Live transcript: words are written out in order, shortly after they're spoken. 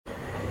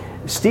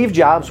Steve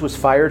Jobs was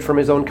fired from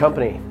his own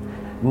company.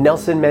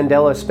 Nelson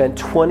Mandela spent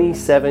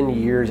 27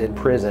 years in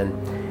prison.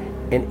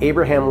 And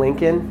Abraham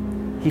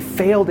Lincoln, he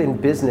failed in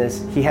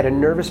business. He had a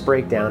nervous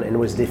breakdown and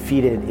was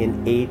defeated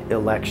in 8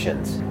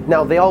 elections.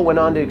 Now, they all went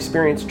on to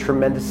experience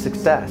tremendous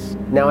success.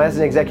 Now, as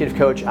an executive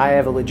coach, I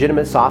have a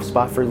legitimate soft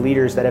spot for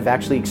leaders that have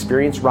actually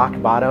experienced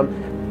rock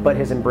bottom, but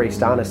has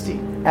embraced honesty.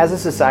 As a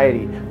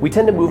society, we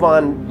tend to move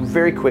on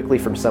very quickly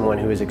from someone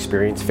who has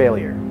experienced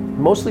failure,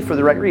 mostly for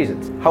the right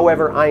reasons.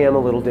 However, I am a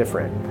little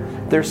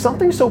different. There's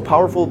something so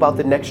powerful about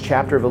the next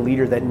chapter of a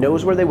leader that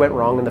knows where they went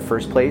wrong in the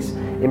first place,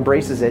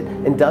 embraces it,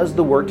 and does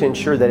the work to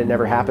ensure that it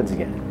never happens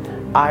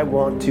again. I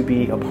want to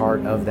be a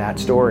part of that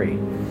story.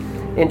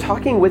 In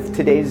talking with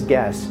today's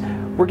guests,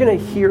 we're going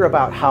to hear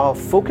about how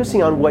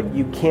focusing on what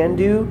you can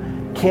do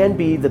can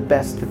be the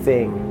best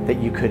thing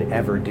that you could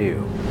ever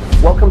do.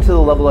 Welcome to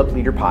the Level Up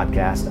Leader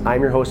Podcast.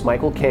 I'm your host,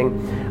 Michael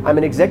King. I'm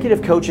an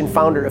executive coach and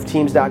founder of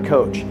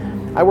Teams.Coach.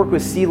 I work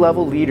with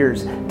C-level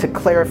leaders to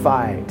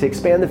clarify, to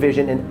expand the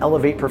vision and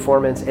elevate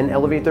performance and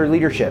elevate their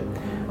leadership.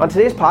 On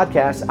today's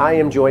podcast, I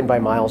am joined by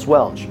Miles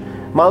Welch.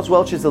 Miles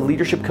Welch is a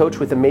leadership coach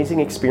with amazing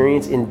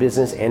experience in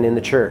business and in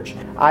the church.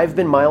 I've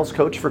been Miles'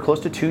 coach for close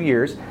to 2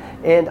 years,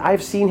 and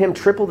I've seen him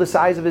triple the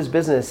size of his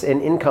business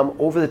and income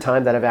over the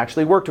time that I've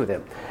actually worked with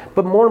him.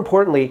 But more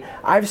importantly,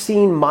 I've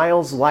seen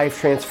Miles' life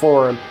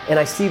transform, and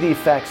I see the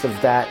effects of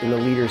that in the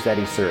leaders that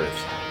he serves.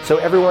 So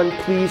everyone,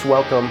 please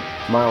welcome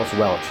Miles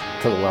Welch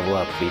to the Level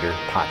Up Leader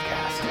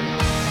Podcast.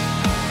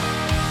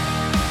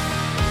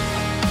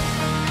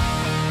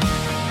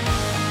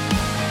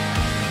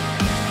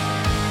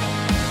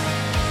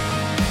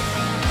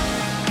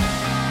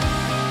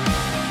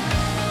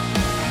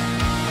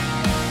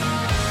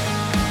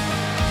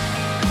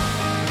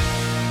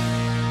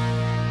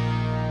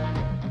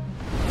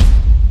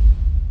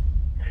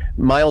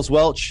 Miles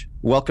Welch,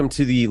 welcome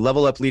to the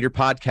Level Up Leader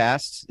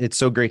Podcast. It's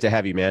so great to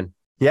have you, man.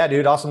 Yeah,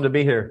 dude. Awesome to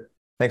be here.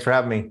 Thanks for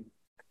having me.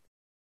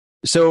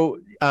 So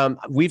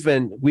we've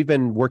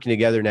been working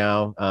together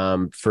now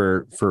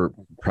for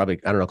probably,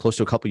 I don't know, close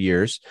to a couple of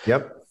years.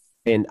 Yep.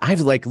 And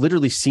I've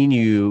literally seen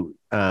you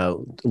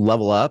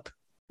level up,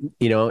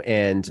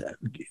 and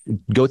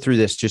go through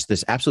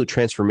this absolute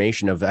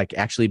transformation of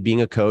actually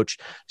being a coach,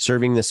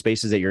 serving the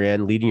spaces that you're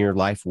in, leading your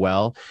life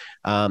well.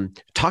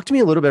 Talk to me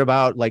a little bit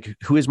about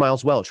who is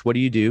Miles Welch? What do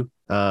you do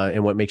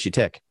and what makes you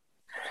tick?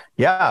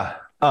 Yeah.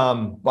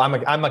 Well,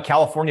 I'm a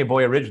California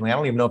boy originally. I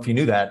don't even know if you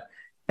knew that.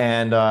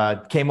 And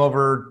came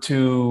over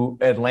to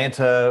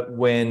Atlanta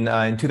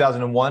in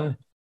 2001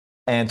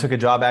 and took a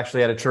job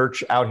actually at a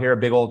church out here, a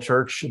big old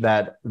church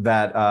that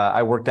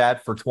I worked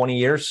at for 20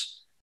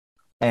 years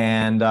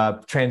and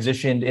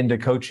transitioned into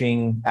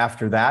coaching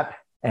after that.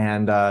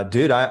 And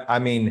dude,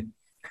 I'm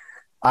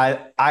I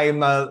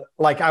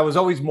was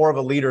always more of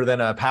a leader than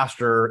a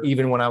pastor,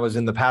 even when I was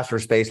in the pastor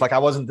space. I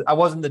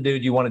wasn't the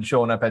dude you wanted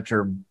showing up at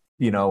your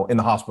in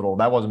the hospital.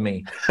 That wasn't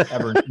me.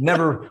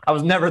 Never. I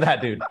was never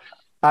that dude.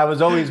 I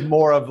was always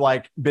more of in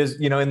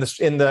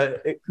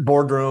the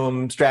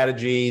boardroom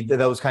strategy,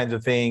 those kinds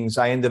of things.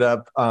 I ended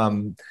up,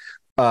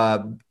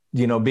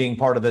 being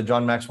part of the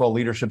John Maxwell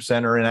Leadership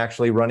Center and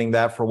actually running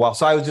that for a while.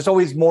 So I was just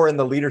always more in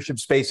the leadership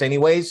space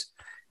anyways.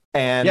 So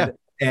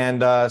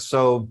a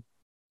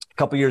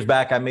couple of years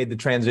back, I made the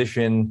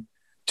transition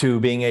to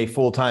being a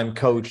full-time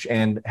coach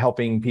and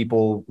helping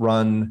people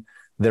run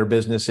their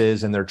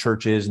businesses and their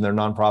churches and their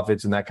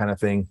nonprofits and that kind of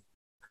thing.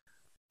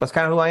 That's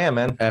kind of who I am,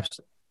 man.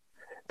 Absolutely.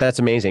 That's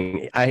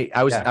amazing. I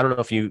don't know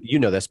if you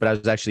know this, but I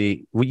was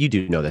actually, you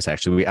do know this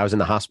actually. I was in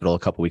the hospital a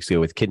couple of weeks ago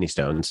with kidney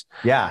stones.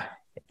 Yeah.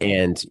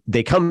 And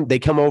they come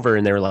over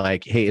and they're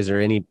like, hey,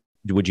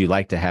 would you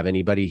like to have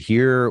anybody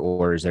here?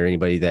 Or is there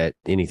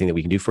anything that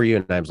we can do for you?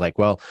 And I was like,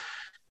 well,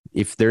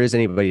 if there is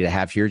anybody to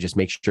have here, just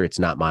make sure it's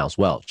not Miles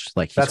Welch.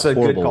 He's That's a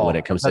horrible good call. when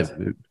it comes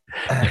to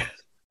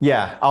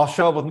Yeah, I'll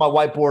show up with my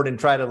whiteboard and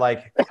try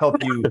to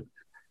help you,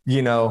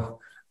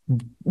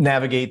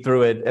 navigate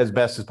through it as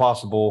best as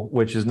possible,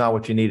 which is not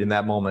what you need in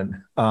that moment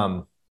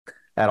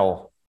at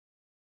all.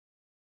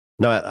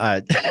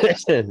 No,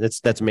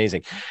 that's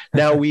amazing.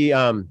 Now we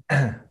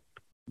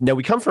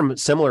come from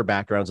similar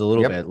backgrounds a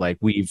little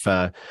bit. We've,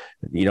 I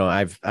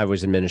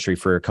was in ministry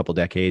for a couple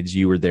decades.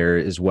 You were there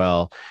as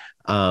well.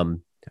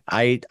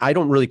 I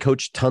don't really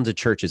coach tons of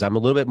churches. I'm a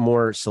little bit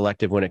more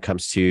selective when it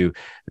comes to,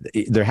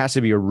 there has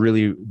to be a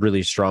really,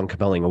 really strong,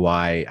 compelling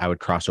why I would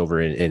cross over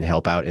and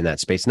help out in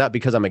that space. Not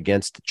because I'm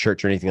against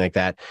church or anything like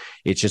that.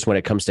 It's just when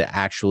it comes to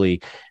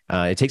actually,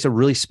 it takes a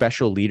really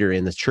special leader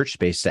in the church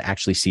space to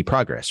actually see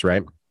progress,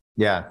 right?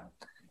 Yeah.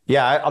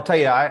 Yeah. I'll tell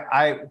you,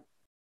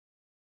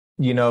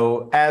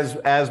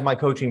 as my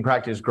coaching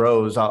practice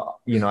grows,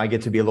 I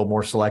get to be a little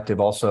more selective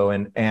also.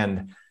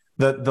 And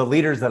the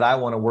leaders that I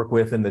want to work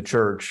with in the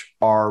church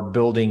are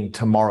building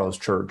tomorrow's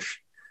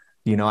church.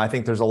 I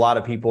think there's a lot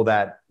of people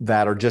that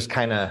are just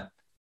kind of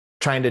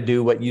trying to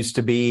do what used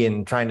to be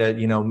and trying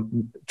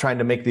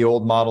to make the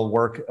old model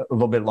work a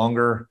little bit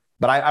longer.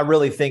 But I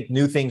really think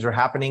new things are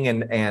happening.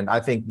 And I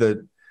think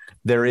that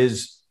there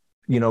is,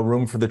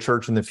 room for the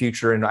church in the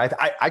future. And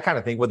I kind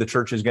of think what the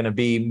church is going to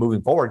be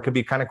moving forward could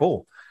be kind of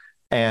cool.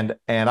 And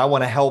I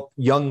want to help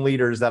young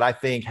leaders that I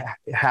think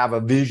have a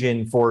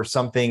vision for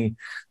something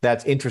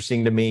that's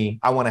interesting to me.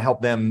 I want to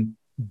help them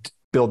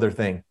build their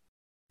thing.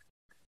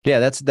 Yeah,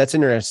 that's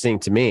interesting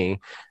to me.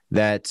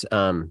 That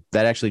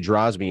actually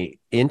draws me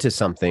into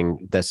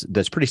something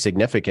that's pretty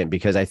significant,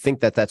 because I think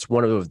that's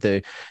one of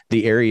the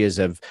areas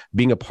of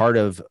being a part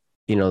of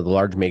the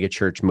large mega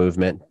church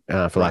movement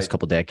for the last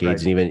couple of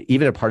decades, and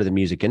even a part of the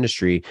music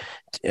industry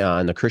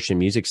on the Christian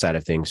music side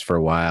of things for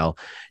a while.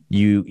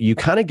 You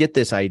kind of get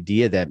this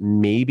idea that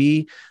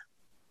maybe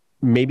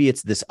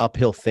it's this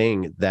uphill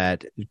thing,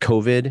 that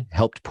COVID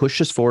helped push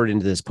us forward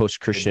into this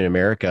post-Christian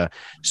America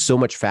so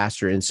much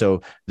faster. And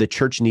so the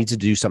church needs to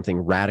do something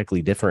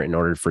radically different in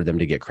order for them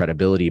to get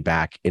credibility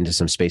back into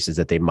some spaces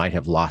that they might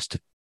have lost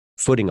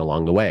footing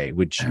along the way.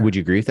 Would you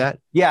agree with that?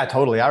 Yeah,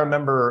 totally. I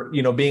remember,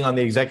 being on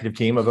the executive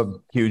team of a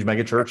huge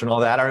mega church and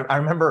all that. I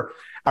remember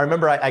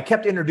I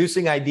kept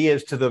introducing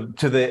ideas to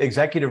the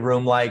executive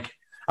room. Like,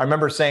 I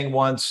remember saying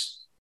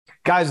once,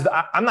 guys,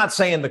 I'm not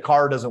saying the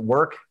car doesn't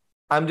work.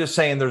 I'm just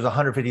saying there's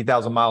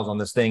 150,000 miles on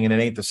this thing and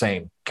it ain't the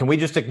same. Can we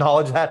just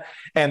acknowledge that?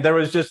 And there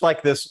was just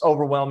like this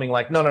overwhelming,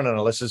 like, no.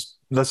 Let's just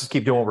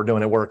keep doing what we're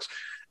doing. It works.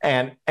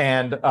 And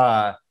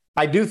I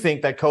do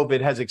think that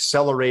COVID has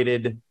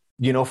accelerated,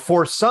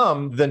 for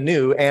some, the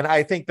new. And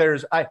I think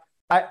there's, I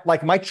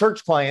like my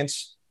church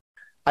clients,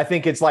 I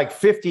think it's like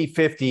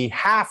 50-50.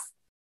 Half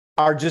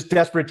are just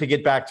desperate to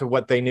get back to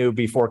what they knew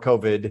before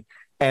COVID,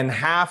 and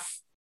half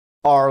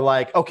are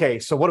like, okay,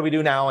 so what do we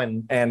do now?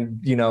 And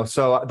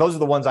so those are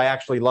the ones I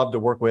actually love to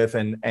work with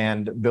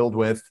and build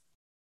with.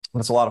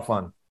 It's a lot of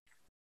fun.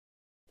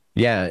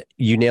 Yeah,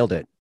 you nailed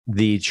it.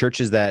 The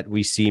churches that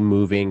we see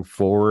moving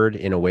forward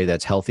in a way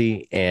that's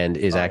healthy and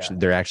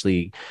they're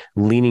actually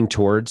leaning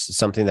towards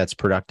something that's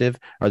productive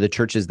are the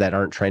churches that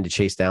aren't trying to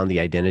chase down the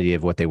identity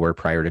of what they were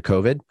prior to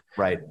COVID.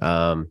 Right.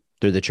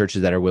 They're the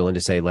churches that are willing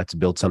to say, let's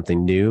build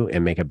something new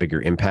and make a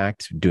bigger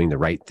impact doing the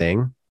right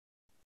thing.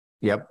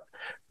 Yep.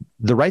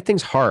 The right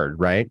thing's hard,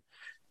 right?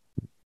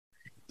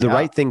 The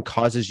right thing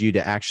causes you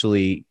to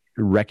actually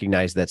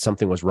recognize that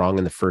something was wrong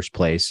in the first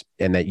place,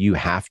 and that you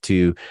have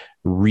to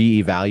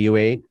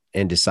reevaluate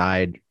and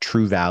decide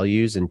true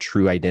values and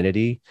true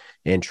identity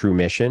and true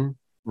mission.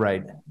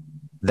 Right.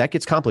 That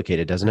gets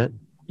complicated, doesn't it?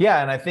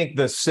 Yeah. And I think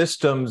the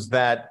systems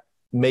that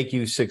make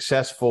you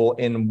successful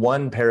in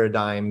one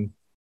paradigm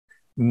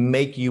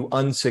make you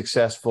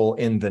unsuccessful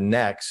in the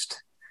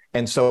next.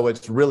 And so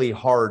it's really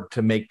hard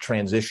to make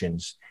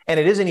transitions. And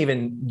it isn't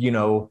even,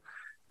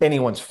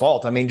 anyone's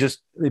fault. I mean, just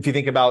if you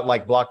think about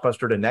like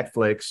Blockbuster to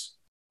Netflix,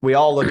 we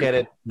all look at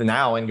it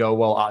now and go,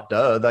 well,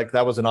 duh, like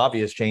that was an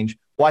obvious change.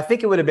 Well, I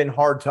think it would have been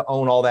hard to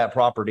own all that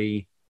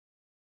property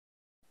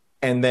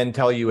and then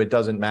tell you it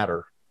doesn't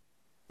matter.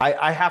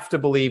 I have to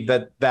believe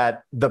that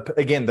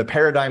the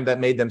paradigm that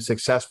made them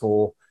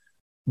successful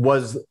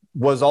was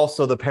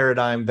also the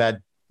paradigm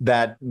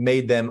that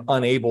made them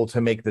unable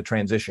to make the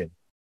transition.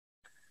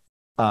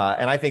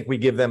 And I think we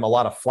give them a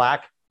lot of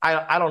flack.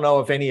 I don't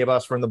know if any of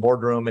us were in the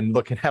boardroom and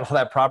looking at all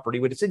that property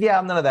would have said, yeah,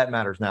 none of that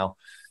matters now.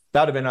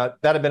 That'd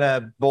have been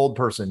a bold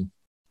person.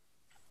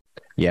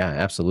 Yeah,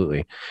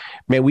 absolutely.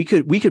 Man, we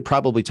could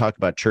probably talk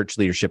about church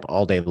leadership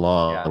all day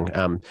long.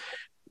 Yeah.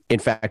 In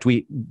fact,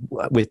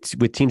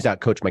 with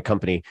Teams.Coach, my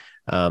company,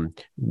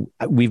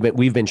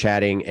 we've been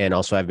chatting, and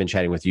also I've been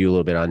chatting with you a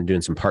little bit on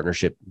doing some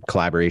partnership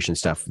collaboration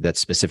stuff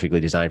that's specifically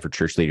designed for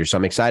church leaders. So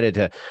I'm excited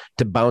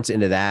to bounce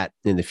into that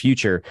in the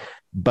future.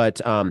 But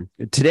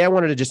today I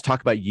wanted to just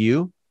talk about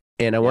you,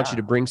 and I want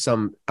you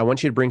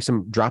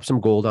to drop some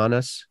gold on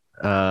us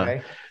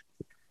to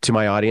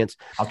my audience.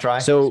 I'll try.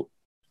 So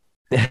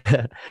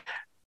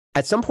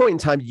at some point in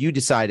time, you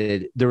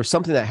decided there was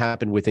something that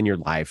happened within your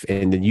life,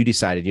 and then you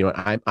decided,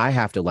 I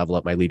have to level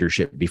up my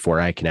leadership before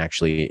I can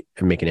actually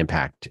make an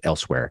impact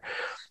elsewhere.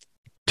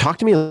 Talk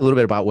to me a little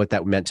bit about what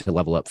that meant to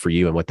level up for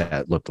you and what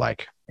that looked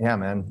like. Yeah,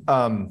 man.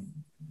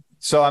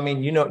 So, I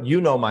mean,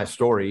 my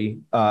story,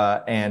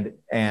 and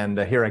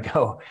here I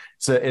go.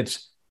 So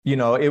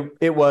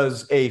it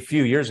was a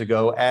few years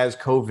ago, as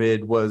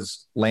COVID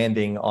was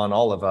landing on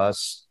all of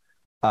us,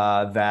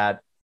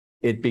 that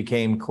it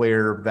became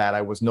clear that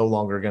I was no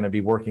longer going to be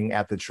working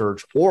at the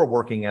church or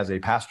working as a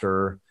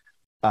pastor,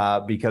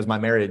 because my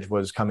marriage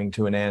was coming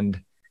to an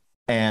end.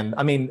 And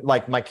I mean,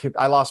 like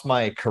I lost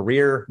my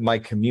career, my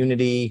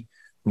community,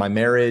 my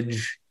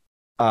marriage.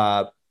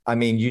 I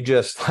mean, you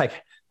just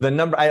like the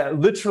number,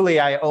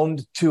 I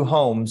owned 2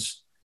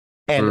 homes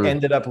and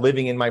ended up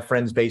living in my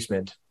friend's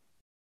basement.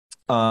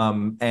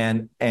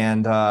 And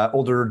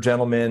older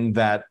gentleman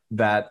that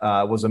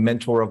was a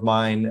mentor of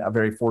mine,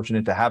 very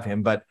fortunate to have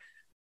him, but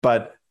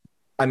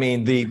I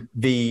mean,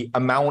 the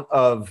amount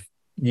of,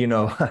 the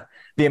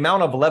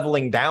amount of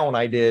leveling down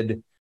I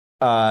did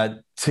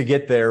to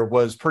get there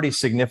was pretty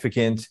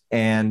significant.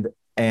 And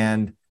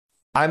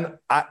I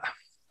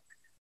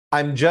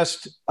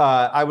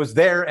was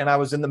there and I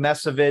was in the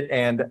mess of it.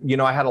 And,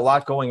 I had a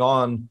lot going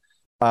on,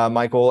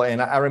 Michael.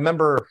 And I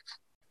remember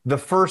the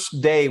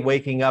first day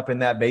waking up in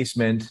that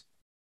basement,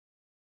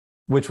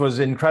 which was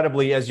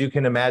incredibly, as you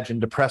can imagine,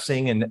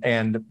 depressing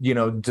and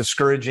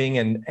discouraging,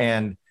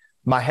 and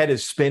my head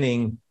is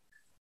spinning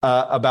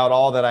about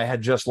all that I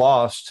had just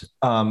lost.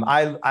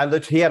 I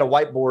literally, he had a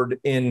whiteboard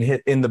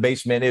in the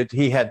basement.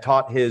 He had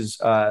taught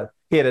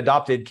he had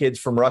adopted kids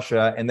from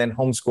Russia and then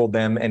homeschooled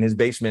them, and his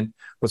basement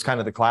was kind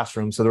of the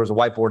classroom. So there was a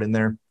whiteboard in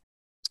there.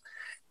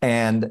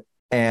 And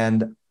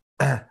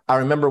I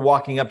remember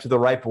walking up to the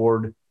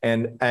whiteboard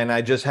and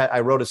I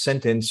wrote a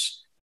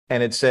sentence,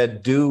 and it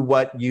said, "Do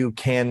what you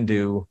can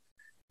do."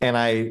 And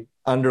I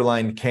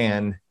underlined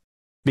 "can,"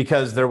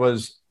 because there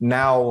was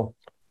now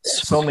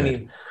so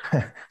many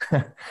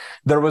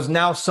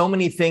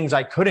things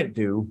I couldn't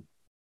do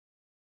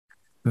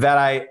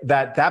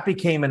that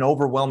became an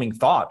overwhelming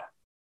thought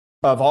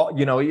of all.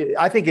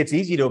 I think it's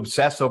easy to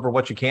obsess over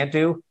what you can't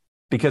do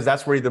because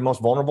that's where you're the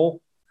most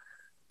vulnerable.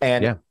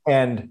 And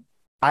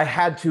I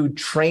had to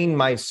train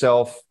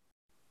myself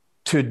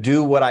to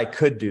do what I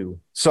could do.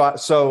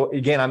 So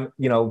again, I'm,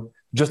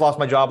 just lost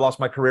my job, lost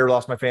my career,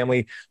 lost my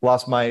family,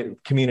 lost my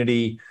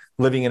community,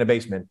 living in a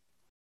basement.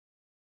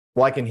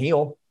 Well, I can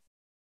heal,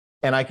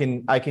 and I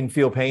can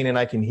feel pain, and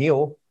I can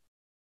heal.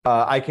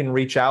 I can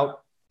reach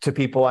out to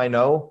people I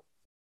know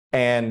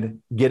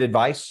and get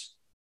advice.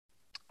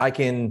 I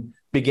can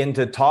begin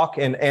to talk,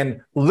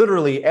 and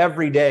literally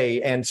every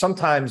day, and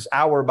sometimes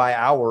hour by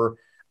hour,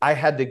 I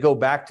had to go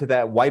back to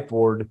that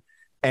whiteboard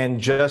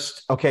and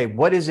just, okay,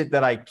 what is it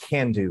that I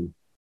can do?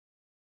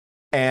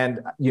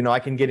 And, I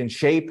can get in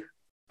shape.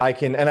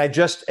 And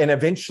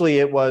eventually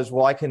it was,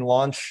 well, I can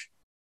launch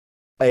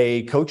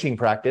a coaching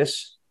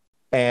practice.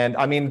 And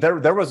I mean,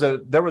 there was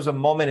a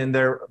moment in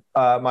there,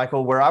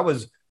 Michael, where I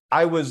was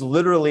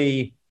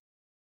literally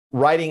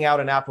writing out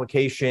an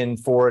application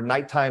for a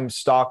nighttime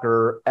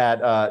stalker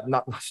at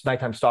not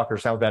nighttime stalker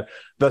sounds bad.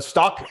 The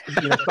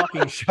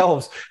stocking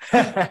shelves,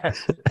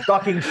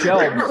 stocking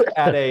shelves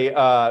at a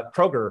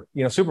Kroger,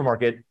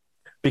 supermarket,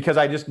 because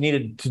I just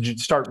needed to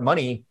start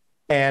money.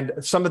 And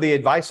some of the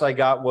advice I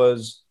got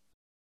was,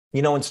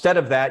 instead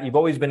of that, you've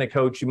always been a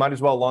coach. You might as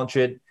well launch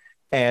it,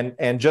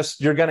 and just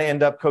you're going to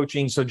end up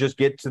coaching. So just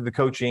get to the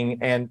coaching,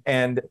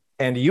 and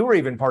you were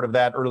even part of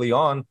that early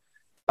on,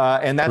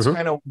 and that's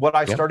kind of what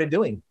I started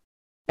doing.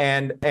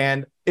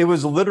 And it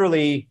was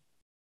literally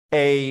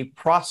a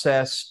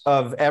process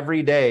of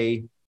every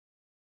day.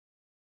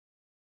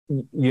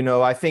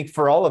 I think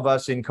for all of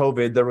us in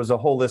COVID, there was a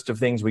whole list of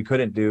things we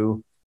couldn't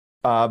do.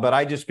 But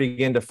I just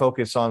began to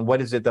focus on what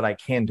is it that I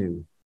can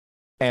do.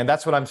 And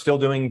that's what I'm still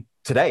doing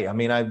today. I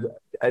mean, I've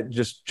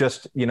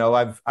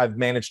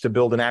managed to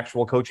build an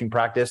actual coaching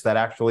practice that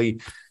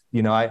actually,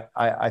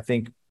 I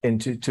think in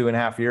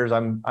 2.5 years,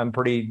 I'm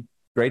pretty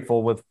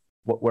grateful with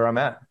where I'm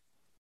at.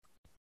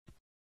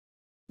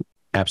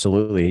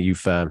 Absolutely.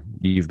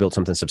 You've built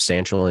something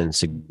substantial and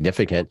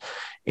significant,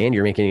 and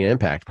you're making an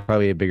impact,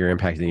 probably a bigger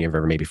impact than you've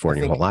ever made before in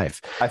your whole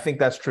life. I think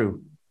that's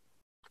true.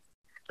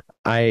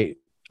 I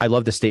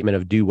love the statement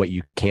of do what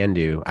you can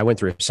do. I went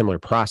through a similar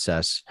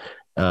process,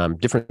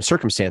 different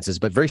circumstances,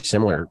 but very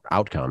similar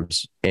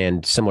outcomes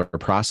and similar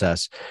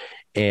process,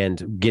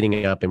 and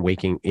getting up and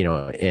waking,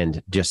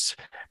 and just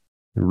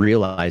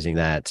realizing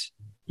that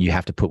you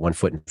have to put one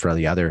foot in front of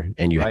the other,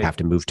 and you have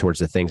to move towards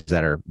the things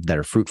that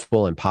are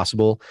fruitful and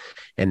possible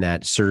and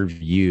that serve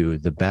you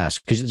the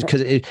best. Because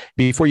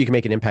before you can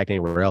make an impact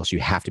anywhere else, you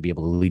have to be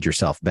able to lead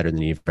yourself better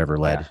than you've ever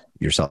led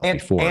yourself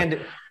before.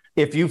 And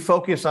if you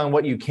focus on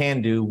what you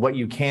can do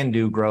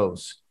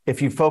grows.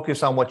 If you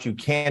focus on what you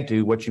can't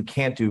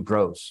do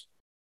grows.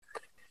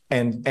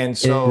 And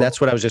that's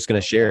what I was just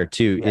going to share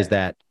too, is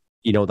that,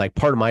 like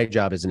part of my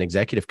job as an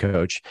executive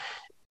coach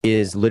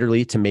is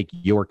literally to make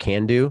your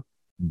can do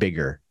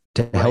bigger,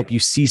 to help you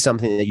see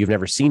something that you've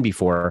never seen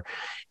before.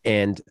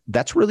 And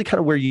that's really kind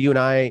of where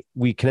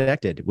we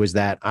connected, was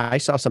that I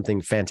saw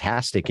something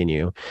fantastic in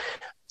you,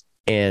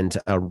 and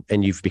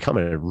you've become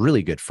a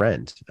really good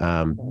friend.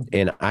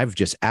 And I've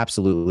just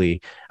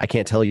absolutely, I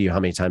can't tell you how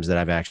many times that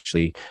I've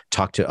actually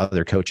talked to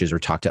other coaches or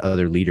talked to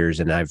other leaders,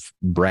 and I've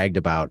bragged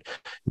about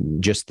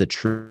just the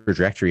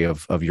trajectory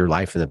of your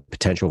life and the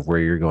potential of where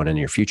you're going in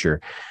your future.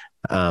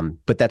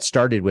 But that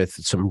started with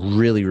some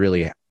really,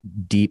 really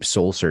deep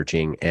soul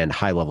searching and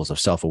high levels of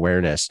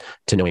self-awareness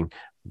to knowing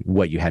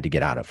what you had to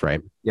get out of,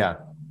 right? Yeah,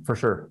 for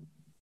sure.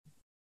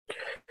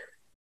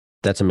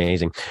 That's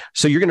amazing.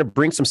 So you're going to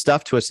bring some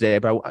stuff to us today,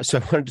 so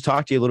I wanted to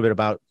talk to you a little bit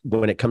about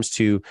when it comes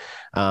to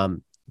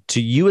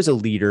you as a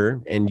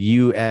leader and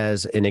you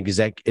as an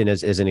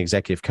as an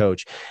executive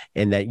coach,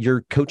 and that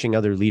you're coaching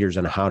other leaders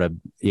on how to,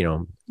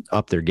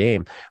 up their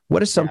game.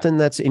 What is something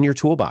that's in your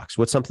toolbox?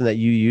 What's something that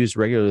you use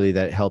regularly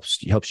that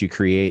helps you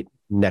create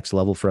next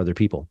level for other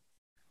people?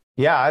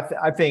 Yeah,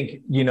 I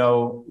think,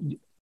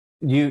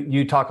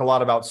 you talk a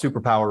lot about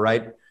superpower,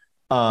 right?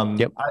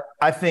 Yep.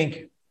 I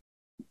think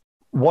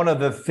one of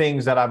the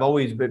things that I've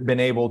always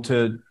been able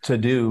to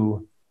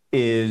do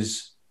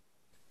is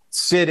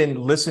sit and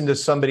listen to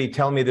somebody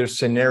tell me their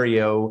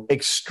scenario,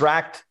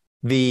 extract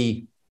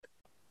the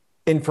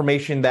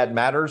information that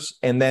matters,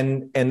 and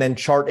then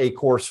chart a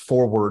course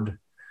forward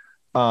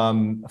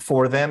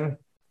for them.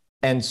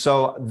 And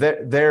so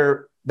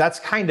that's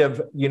kind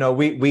of,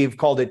 we've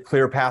called it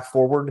clear path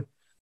forward.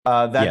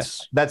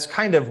 That's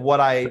kind of what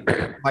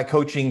my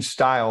coaching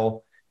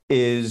style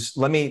is.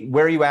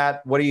 Where are you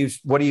at? What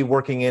are you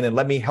working in? And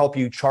let me help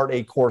you chart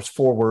a course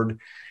forward.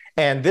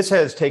 And this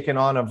has taken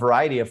on a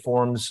variety of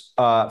forms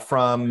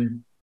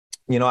from,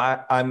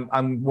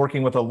 I'm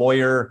working with a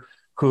lawyer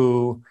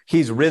who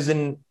he's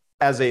risen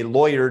as a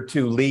lawyer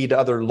to lead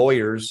other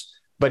lawyers,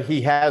 but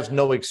he has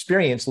no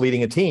experience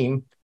leading a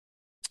team.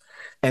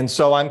 And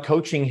so I'm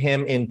coaching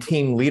him in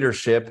team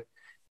leadership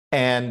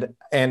and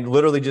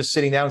literally just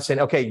sitting down and saying,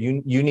 okay,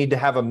 you need to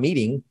have a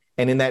meeting.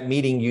 And in that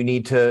meeting, you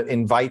need to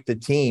invite the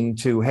team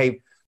to,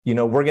 hey,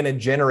 we're going to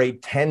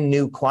generate 10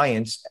 new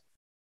clients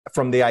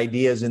from the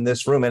ideas in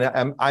this room.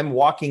 And I'm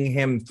walking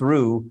him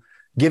through,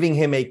 giving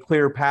him a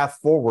clear path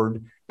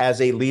forward as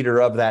a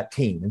leader of that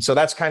team. And so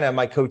that's kind of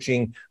my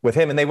coaching with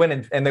him. And they went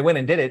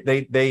and did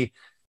it.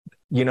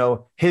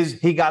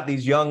 He got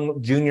these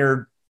young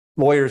junior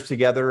lawyers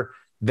together.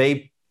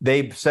 They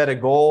set a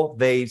goal.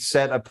 They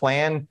set a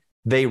plan.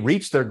 They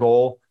reached their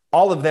goal.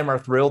 All of them are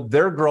thrilled.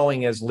 They're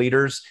growing as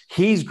leaders.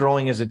 He's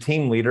growing as a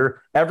team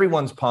leader.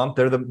 Everyone's pumped.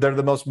 They're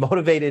the most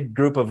motivated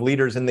group of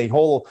leaders in the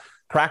whole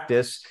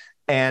practice.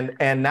 And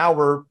now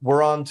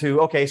we're on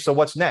to, okay, so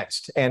what's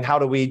next? And how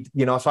do we,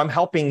 so I'm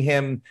helping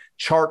him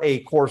chart a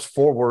course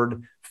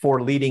forward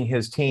for leading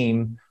his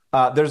team.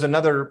 There's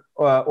another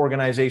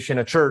organization,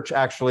 a church,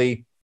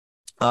 actually.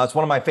 It's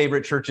one of my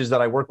favorite churches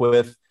that I work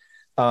with.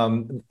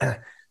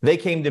 They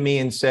came to me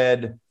and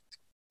said,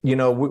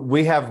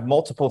 we have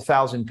multiple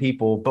thousand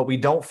people, but we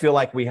don't feel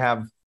like we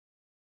have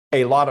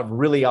a lot of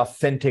really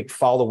authentic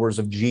followers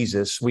of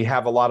Jesus. We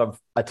have a lot of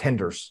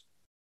attenders.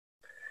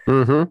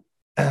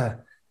 Mm-hmm.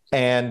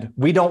 And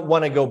we don't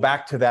want to go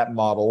back to that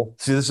model.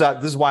 See, this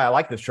is why I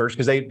like this church,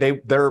 because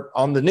they're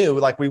on the new.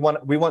 Like we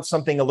want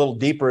something a little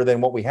deeper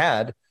than what we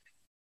had.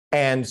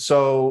 And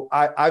so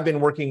I've been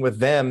working with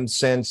them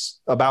since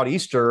about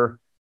Easter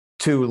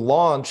to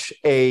launch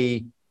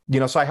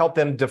so I help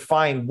them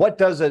define what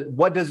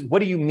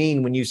do you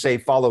mean when you say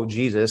follow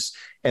Jesus?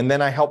 And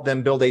then I help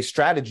them build a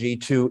strategy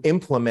to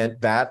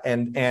implement that.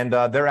 And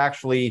they're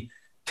actually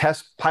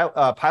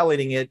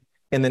piloting it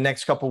in the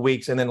next couple of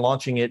weeks and then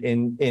launching it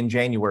in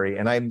January.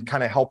 And I'm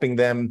kind of helping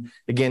them,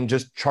 again,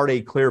 just chart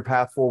a clear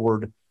path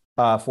forward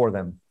for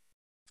them.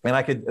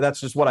 And that's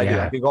just what I do.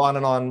 I could go on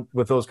and on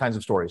with those kinds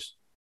of stories.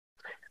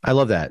 I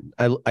love that.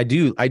 I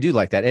do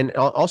like that. And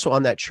also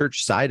on that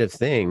church side of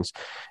things,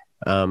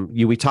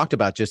 we talked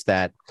about just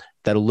that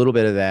a little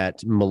bit of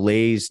that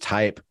malaise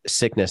type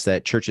sickness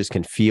that churches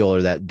can feel,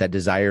 or that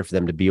desire for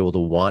them to be able to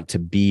want to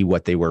be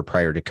what they were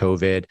prior to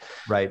COVID.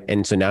 Right.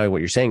 And so now what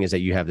you're saying is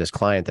that you have this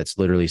client that's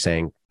literally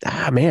saying,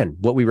 man,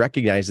 what we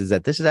recognize is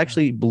that this is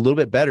actually a little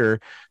bit better,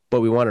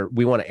 but we want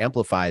to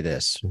amplify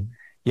this.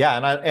 Yeah.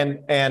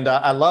 And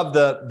I love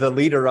the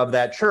leader of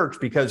that church,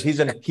 because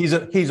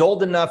he's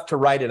old enough to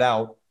write it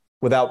out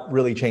without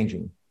really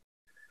changing.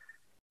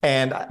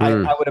 And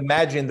I would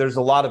imagine there's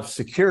a lot of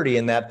security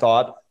in that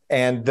thought.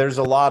 And there's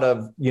a lot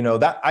of,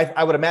 that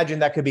I would imagine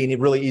that could be a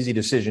really easy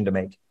decision to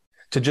make,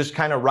 to just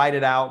kind of write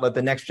it out, let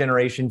the next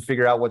generation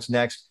figure out what's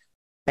next.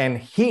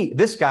 And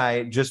this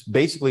guy just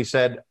basically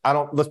said,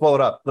 let's blow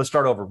it up. Let's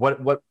start over.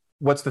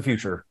 What's the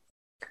future?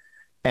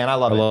 And I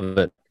love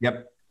it.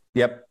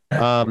 Yep.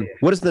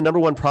 What is the number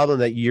one problem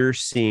that you're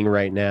seeing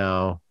right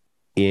now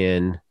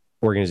in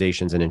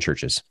organizations and in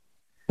churches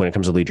when it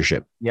comes to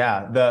leadership?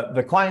 Yeah,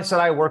 the clients that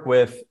I work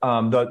with,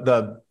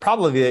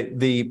 probably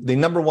the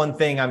number one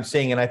thing I'm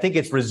seeing, and I think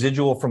it's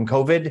residual from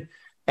COVID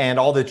and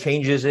all the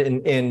changes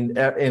in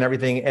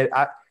everything.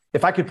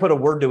 If I could put a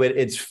word to it,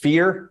 it's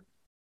fear.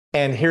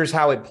 And here's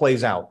how it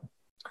plays out.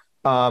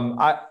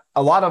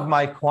 A lot of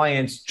my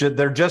clients,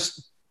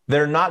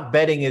 they're not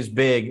betting as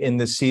big in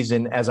this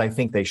season as I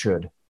think they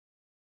should,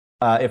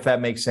 if that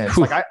makes sense.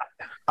 Like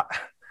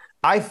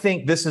I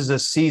think this is a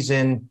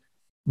season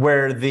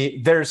where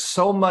there's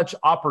so much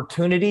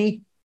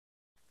opportunity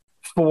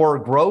for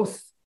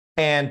growth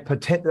and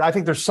I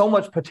think there's so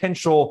much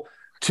potential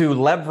to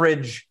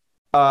leverage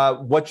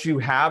what you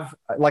have.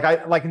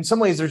 Like in some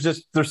ways,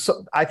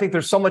 I think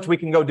there's so much we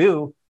can go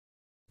do,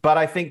 but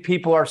I think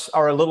people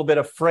are a little bit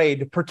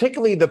afraid,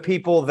 particularly the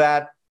people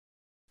that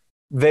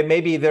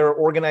maybe their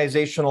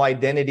organizational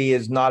identity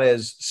is not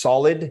as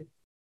solid,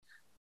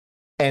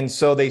 and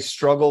so they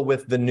struggle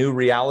with the new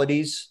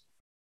realities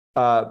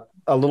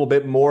a little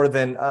bit more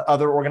than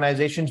other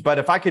organizations. But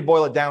if I could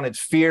boil it down, it's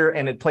fear,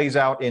 and it plays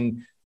out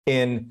in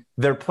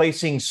they're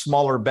placing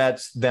smaller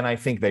bets than I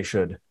think they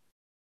should.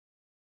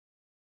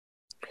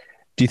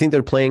 Do you think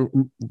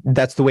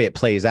that's the way it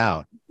plays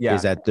out? Yeah.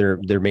 Is that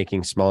they're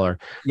making smaller?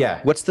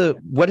 Yeah. What's the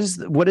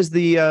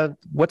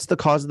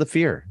cause of the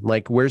fear?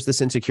 Like, where's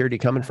this insecurity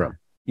coming from?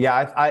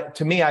 Yeah.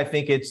 To me, I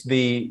think it's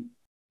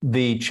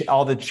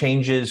all the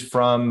changes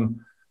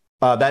from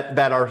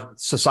that our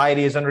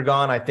society has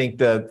undergone. I think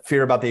the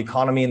fear about the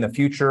economy in the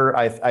future.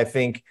 I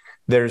think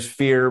there's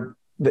fear,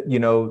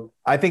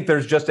 I think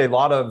there's just a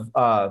lot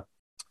of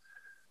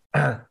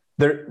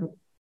there.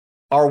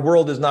 Our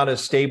world is not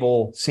as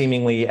stable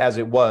seemingly as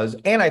it was.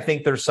 And I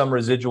think there's some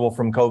residual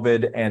from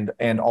COVID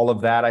and all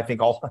of that. I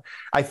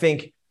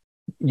think,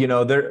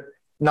 there,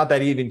 not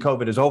that even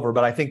COVID is over,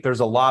 but I think there's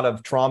a lot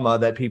of trauma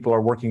that people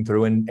are working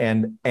through.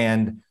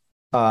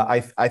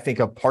 I think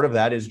a part of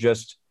that is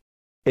just,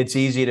 it's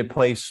easy to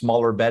play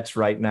smaller bets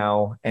right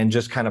now and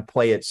just kind of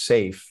play it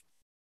safe.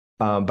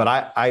 But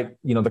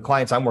the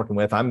clients I'm working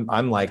with,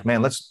 I'm like,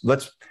 man,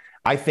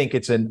 I think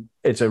it's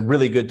a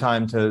really good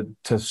time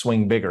to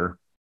swing bigger,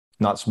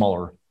 not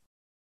smaller.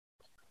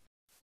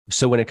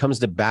 So when it comes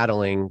to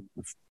battling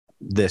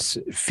this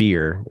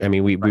fear, I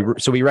mean, we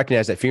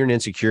recognize that fear and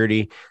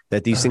insecurity,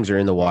 that these things are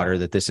in the water,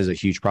 that this is a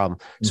huge problem.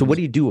 So what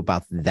do you do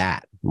about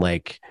that?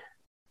 Like,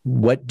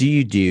 what do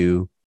you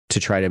do to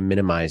try to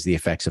minimize the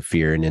effects of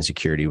fear and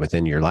insecurity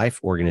within your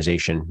life,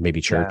 organization,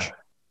 maybe church?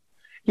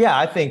 Yeah,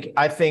 I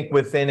think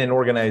within an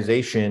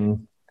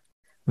organization,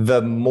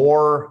 the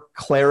more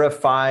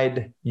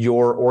clarified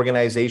your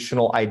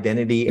organizational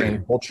identity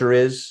and culture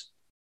is,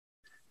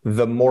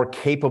 the more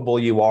capable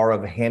you are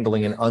of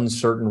handling an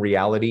uncertain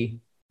reality.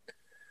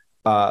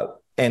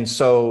 And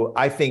so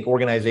I think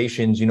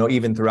organizations,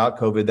 even throughout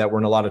COVID that were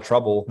in a lot of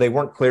trouble, they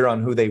weren't clear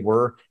on who they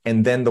were.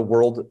 And then the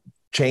world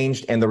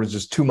changed and there was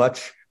just too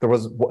much. There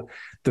was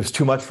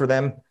too much for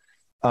them.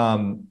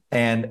 And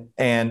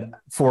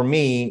for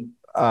me,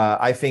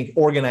 I think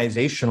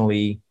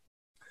organizationally,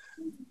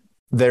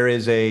 there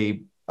is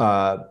a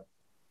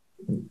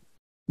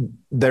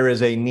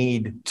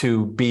need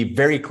to be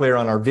very clear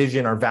on our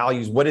vision, our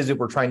values. What is it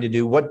we're trying to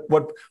do?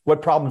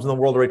 What problems in the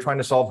world are we trying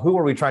to solve? Who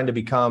are we trying to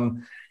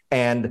become?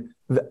 And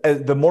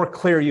the more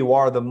clear you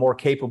are, the more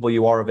capable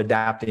you are of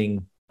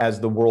adapting as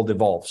the world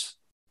evolves.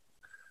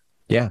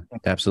 Yeah,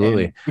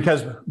 absolutely.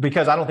 And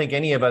because I don't think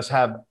any of us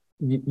have,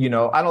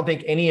 I don't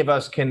think any of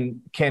us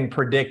can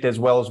predict as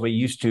well as we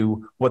used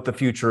to what the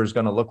future is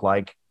going to look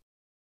like.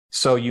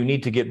 So you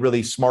need to get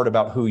really smart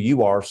about who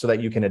you are so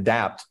that you can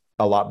adapt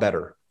a lot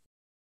better.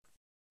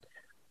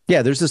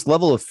 Yeah, there's this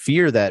level of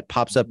fear that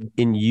pops up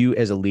in you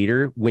as a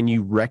leader when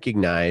you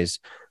recognize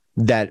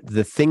that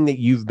the thing that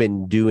you've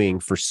been doing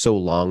for so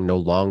long no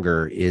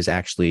longer is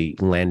actually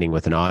landing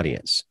with an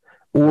audience,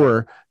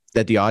 or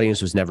that the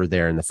audience was never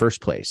there in the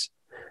first place.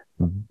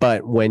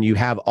 But when you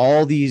have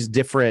all these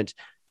different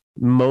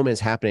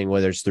moments happening,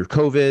 whether it's through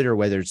COVID or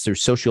whether it's through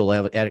social,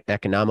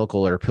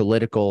 economical, or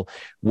political,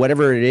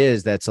 whatever it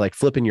is that's like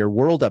flipping your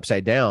world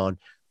upside down,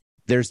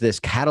 there's this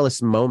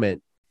catalyst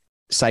moment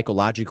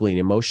psychologically and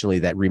emotionally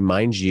that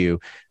reminds you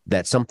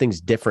that something's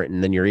different.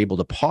 And then you're able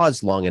to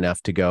pause long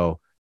enough to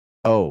go,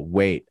 oh,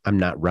 wait, I'm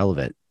not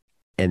relevant.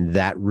 And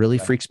that really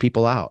freaks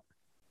people out.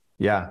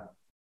 Yeah,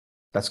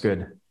 that's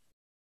good.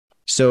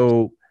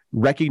 So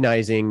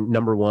recognizing,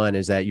 number one,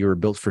 is that you were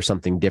built for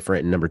something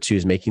different. And number two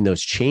is making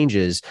those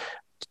changes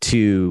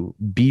to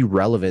be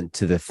relevant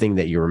to the thing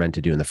that you were meant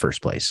to do in the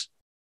first place.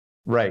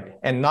 Right.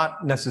 And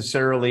not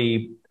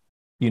necessarily,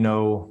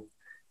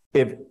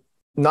 if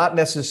not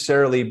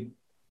necessarily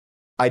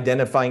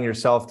identifying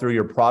yourself through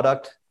your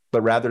product,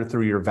 but rather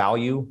through your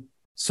value,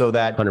 so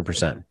that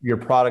 100% your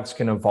products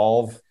can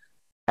evolve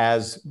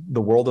as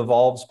the world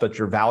evolves, but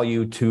your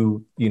value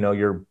to,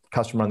 your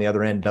customer on the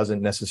other end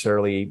doesn't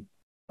necessarily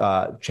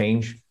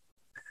change.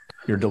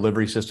 Your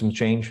delivery systems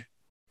change.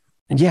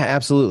 Yeah,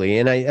 absolutely.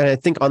 And I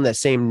think on that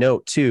same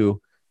note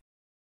too,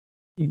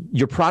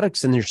 your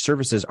products and your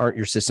services aren't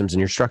your systems and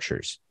your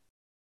structures.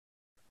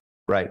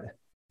 Right.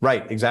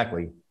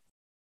 Exactly.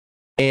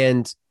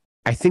 And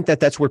I think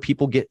that's where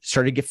people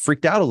start to get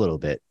freaked out a little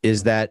bit,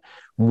 is that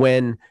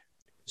when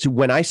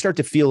I start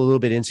to feel a little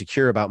bit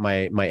insecure about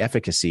my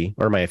efficacy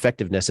or my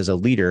effectiveness as a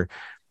leader,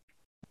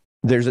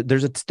 there's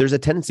a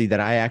tendency that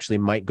I actually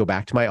might go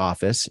back to my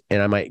office,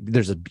 and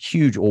there's a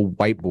huge old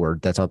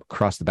whiteboard that's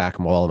across the back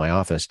wall of my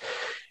office.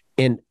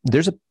 And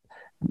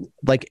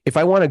if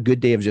I want a good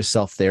day of just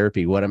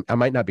self-therapy, I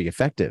might not be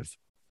effective,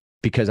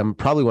 because what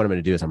I'm going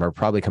to do is I'm going to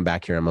probably come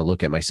back here and I'm going to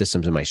look at my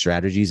systems and my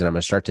strategies, and I'm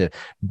going to start to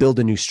build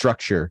a new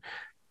structure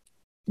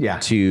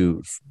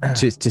to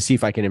see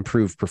if I can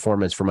improve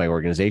performance for my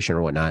organization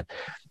or whatnot.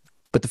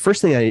 But the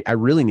first thing I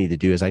really need to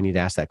do is I need to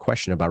ask that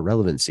question about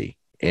relevancy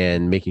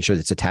and making sure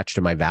that's attached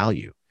to my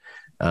value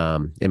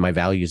and my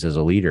values as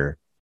a leader.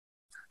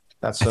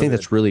 I think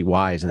that's really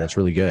wise, and that's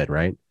really good,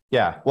 right?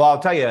 Yeah. Well, I'll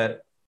tell you,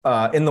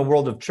 in the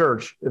world of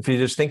church, if you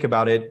just think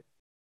about it,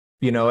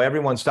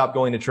 everyone stopped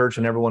going to church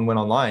and everyone went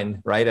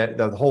online, right?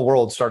 The whole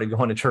world started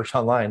going to church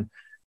online.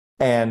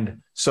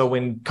 And so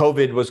when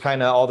COVID was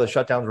all the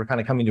shutdowns were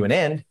coming to an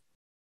end,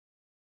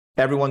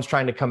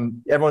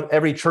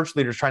 every church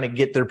leader is trying to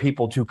get their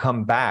people to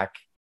come back.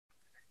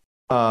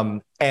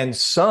 And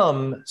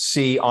some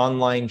see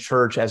online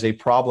church as a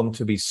problem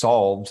to be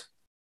solved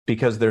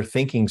because they're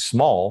thinking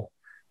small,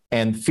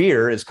 and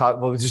fear is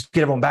just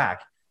get everyone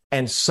back.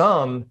 And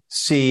some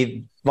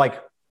see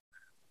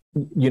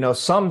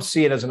some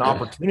see it as an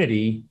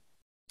opportunity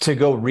to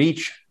go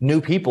reach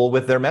new people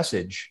with their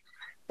message.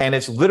 And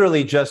it's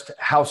literally just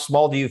how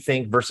small do you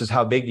think versus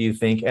how big do you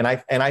think? And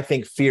I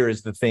think fear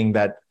is the thing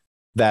that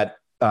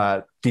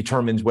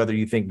determines whether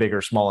you think big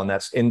or small. And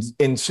that's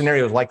in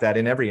scenarios like that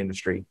in every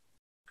industry.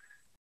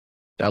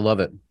 I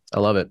love it.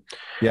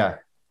 Yeah.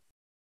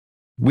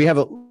 I'm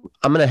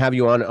going to have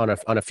you on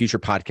a future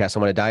podcast. I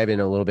want to dive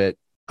in a little bit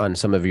on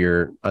some of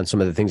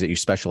the things that you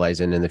specialize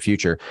in the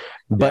future.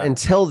 But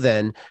until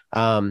then,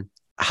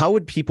 how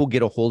would people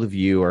get a hold of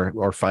you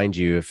or find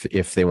you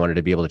if they wanted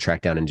to be able to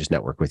track down and just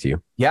network with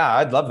you? Yeah,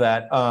 I'd love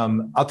that.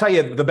 I'll tell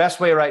you, the best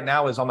way right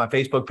now is on my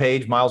Facebook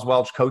page, Miles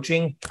Welch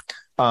Coaching.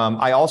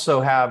 I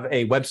also have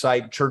a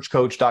website,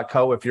 Teams.Coach.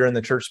 If you're in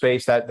the church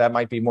space, that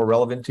might be more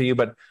relevant to you.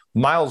 But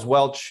Miles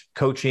Welch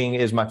Coaching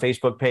is my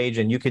Facebook page,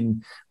 and you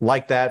can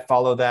like that,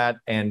 follow that,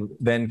 and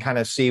then kind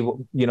of see,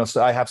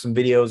 so I have some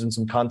videos and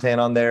some content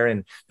on there,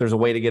 and there's a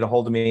way to get a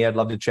hold of me. I'd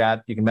love to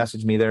chat. You can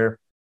message me there.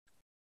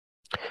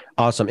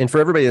 Awesome. And for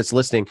everybody that's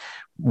listening,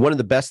 one of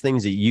the best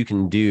things that you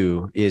can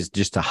do is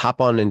just to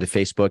hop on into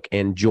Facebook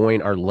and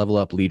join our Level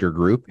Up Leader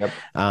group. Yep.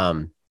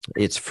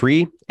 It's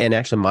free, and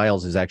actually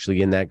Miles is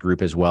actually in that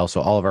group as well.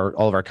 So all of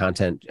our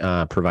content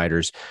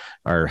providers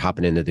are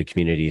hopping into the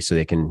community so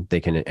they can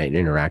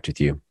interact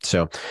with you.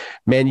 So,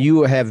 man,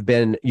 you're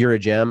a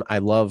gem. I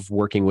love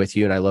working with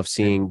you, and I love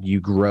seeing you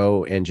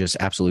grow and just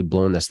absolutely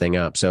blowing this thing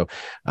up. So,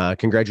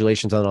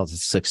 congratulations on all the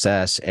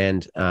success,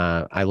 and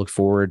I look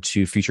forward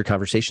to future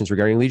conversations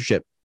regarding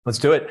leadership. Let's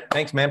do it.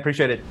 Thanks, man.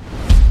 Appreciate it.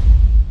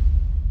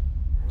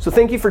 So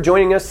thank you for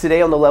joining us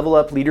today on the Level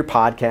Up Leader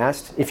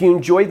podcast. If you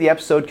enjoyed the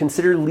episode,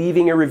 consider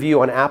leaving a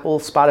review on Apple,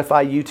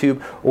 Spotify,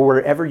 YouTube, or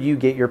wherever you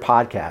get your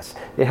podcasts.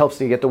 It helps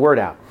to get the word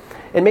out.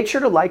 And make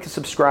sure to like,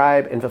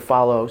 subscribe, and to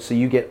follow so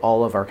you get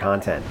all of our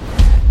content.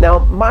 Now,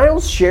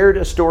 Miles shared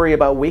a story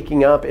about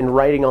waking up and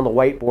writing on the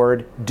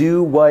whiteboard,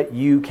 "Do what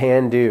you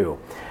can do."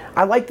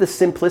 I like the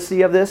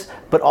simplicity of this,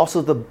 but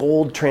also the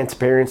bold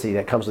transparency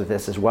that comes with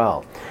this as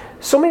well.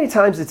 So many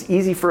times it's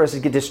easy for us to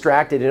get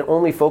distracted and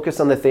only focus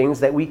on the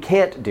things that we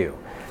can't do.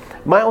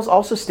 Miles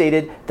also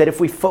stated that if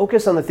we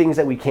focus on the things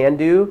that we can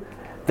do,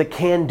 the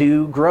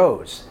can-do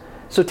grows.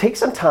 So take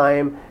some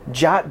time,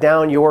 jot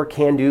down your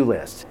can-do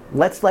list.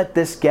 Let's let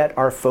this get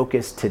our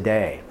focus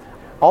today.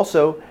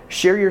 Also,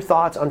 share your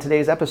thoughts on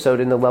today's episode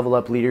in the Level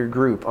Up Leader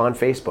group on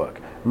Facebook.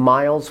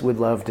 Miles would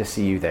love to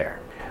see you there.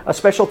 A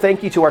special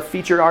thank you to our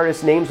featured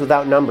artist, Names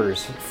Without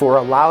Numbers, for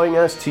allowing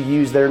us to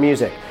use their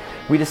music.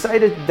 We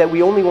decided that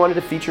we only wanted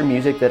to feature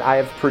music that I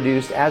have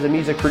produced as a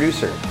music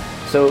producer.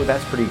 So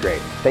that's pretty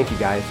great. Thank you,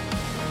 guys.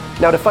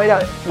 Now, to find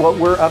out what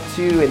we're up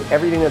to and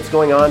everything that's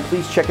going on,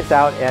 please check us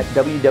out at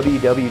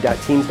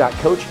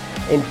www.Teams.Coach.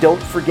 And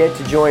don't forget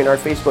to join our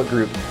Facebook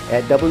group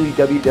at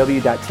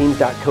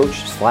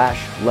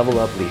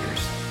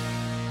www.Teams.Coach/levelupleaders.